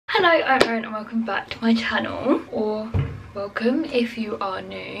Hello, I'm Erin and welcome back to my channel, or welcome if you are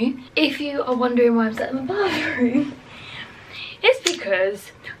new. If you are wondering why I'm sat in my bathroom, it's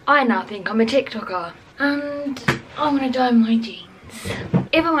because I now think I'm a TikToker and I'm gonna dye my jeans.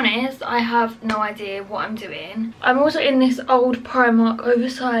 If I'm honest, I have no idea what I'm doing. I'm also in this old Primark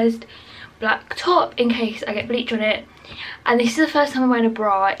oversized black top in case I get bleach on it, and this is the first time I'm wearing a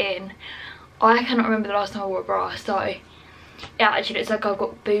bra in. I cannot remember the last time I wore a bra, so it actually looks like I've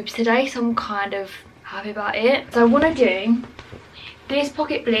got boobs today, so I'm kind of happy about it. So I want to do this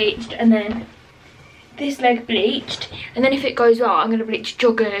pocket bleached and then this leg bleached, and then if it goes well I'm going to bleach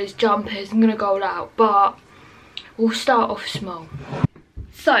joggers, jumpers, I'm going to go all out, but we'll start off small.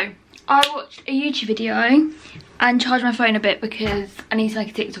 So I watched a YouTube video and charged my phone a bit because I need to make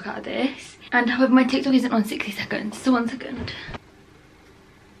a TikTok out of this, and however my TikTok isn't on 60 seconds, so 1 second.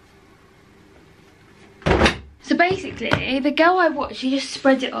 So basically, the girl I watched, she just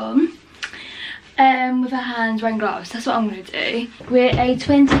spread it on with her hands wearing gloves. That's what I'm going to do. We're a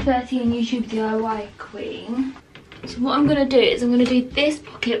 2013 YouTube DIY queen. So what I'm going to do is I'm going to do this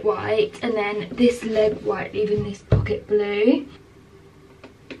pocket white and then this leg white, leaving this pocket blue.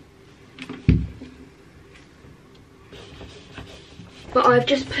 But I've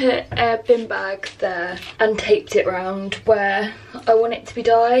just put a bin bag there and taped it round where I want it to be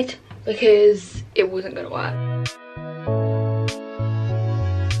dyed because it wasn't going to work.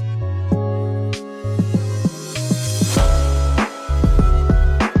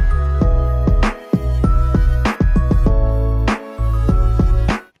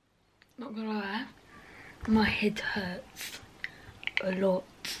 My head hurts a lot.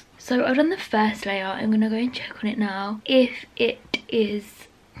 So I've done the first layer. I'm gonna go and check on it now. If it is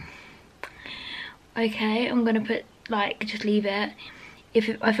okay, I'm gonna put, like, just leave it. If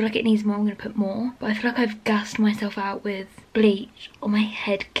I feel like it needs more, I'm gonna put more. But I feel like I've gassed myself out with bleach or my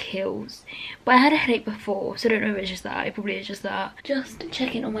head kills. But I had a headache before, so I don't know if it's just that. It probably is just that. Just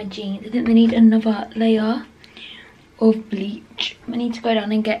checking on my jeans. I think they need another layer of bleach. I need to go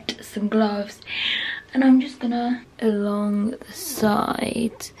down and get some gloves. And I'm just gonna, along the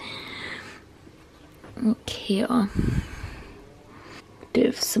side, here,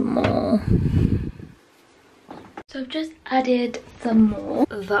 do some more. So I've just added some more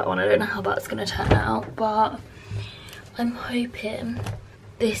of that one. I don't know how that's gonna turn out, but I'm hoping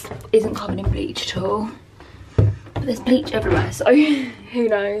this isn't covered in bleach at all. But there's bleach everywhere, so who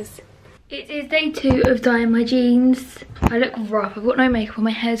knows. It is day 2 of dyeing my jeans. I look rough, I've got no makeup on,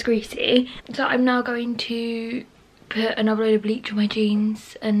 my hair's greasy. So I'm now going to put another load of bleach on my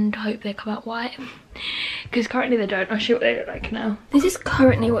jeans and hope they come out white. Because currently they don't. I'll show you what they look like now. This is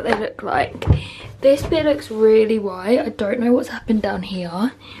currently what they look like. This bit looks really white. I don't know what's happened down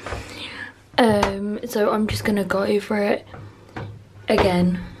here. So I'm just gonna go over it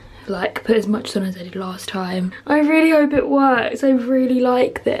again. Like, put as much on as I did last time. I really hope it works. I really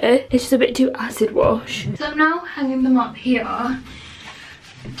like this. It's just a bit too acid wash. So I'm now hanging them up here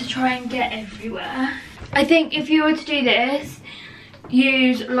to try and get everywhere. I think if you were to do this,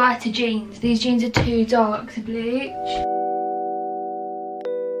 use lighter jeans. These jeans are too dark to bleach.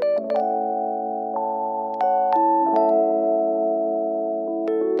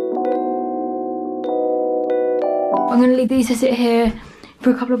 I'm gonna leave these to sit here for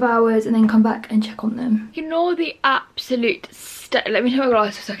a couple of hours and then come back and check on them. Ignore the absolute state. Let me take my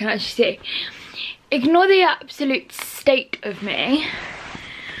glasses so I can actually see. Ignore the absolute state of me.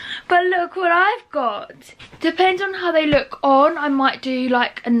 But look what I've got. Depends on how they look on. I might do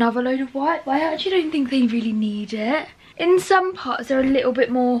like another load of white, but I actually don't think they really need it. In some parts they're a little bit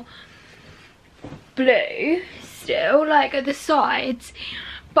more blue still, like at the sides.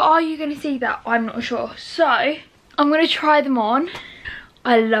 But are you going to see that? I'm not sure. So I'm going to try them on.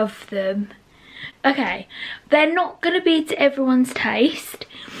 I love them. Okay, they're not going to be to everyone's taste.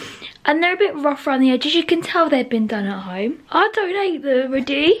 And they're a bit rough around the edges. You can tell they've been done at home. I don't hate them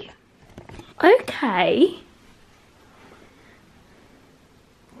already. Okay.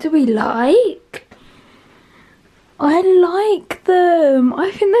 Do we like? I like them. I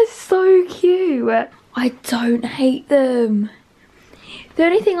think they're so cute. I don't hate them. The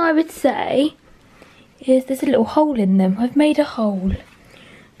only thing I would say is there's a little hole in them. I've made a hole.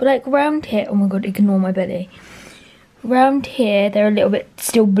 But like round here, oh my god, ignore my belly. Round here, they're a little bit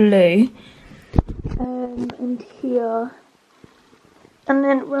still blue. And here. And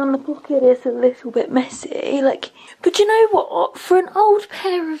then round the pocket it's a little bit messy. Like, but you know what? For an old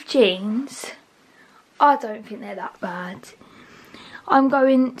pair of jeans, I don't think they're that bad. I'm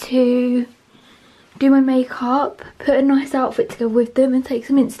going to do my makeup, put a nice outfit to go with them and take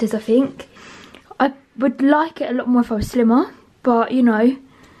some Instas, I think. I would like it a lot more if I was slimmer, but you know,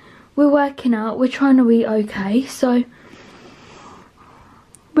 we're working out, we're trying to eat okay, so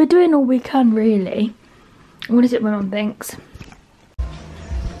we're doing all we can really. What is it my mum thinks?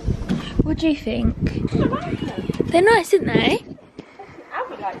 What do you think? I like them. They're nice, aren't they? I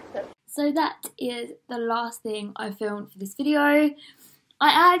would like them. So that is the last thing I filmed for this video.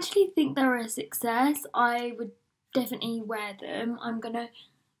 I actually think they're a success. I would definitely wear them. I'm gonna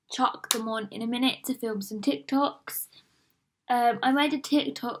chuck them on in a minute to film some TikToks. I made a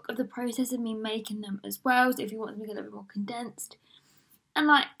TikTok of the process of me making them as well, so if you want them to get a little bit more condensed. And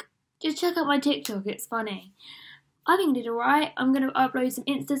like, just check out my TikTok, it's funny. I think I did alright. I'm going to upload some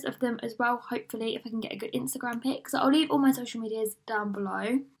instas of them as well, hopefully, if I can get a good Instagram pic. So I'll leave all my social medias down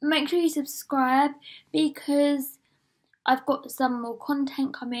below. Make sure you subscribe because I've got some more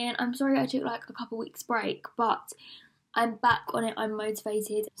content coming. I'm sorry I took like a couple weeks break, but I'm back on it. I'm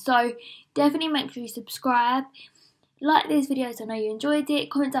motivated. So definitely make sure you subscribe. Like this video so I know you enjoyed it.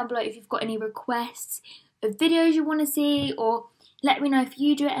 Comment down below if you've got any requests of videos you want to see, or let me know if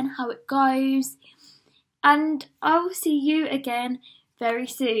you do it and how it goes. And I will see you again very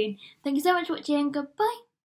soon. Thank you so much for watching. Goodbye.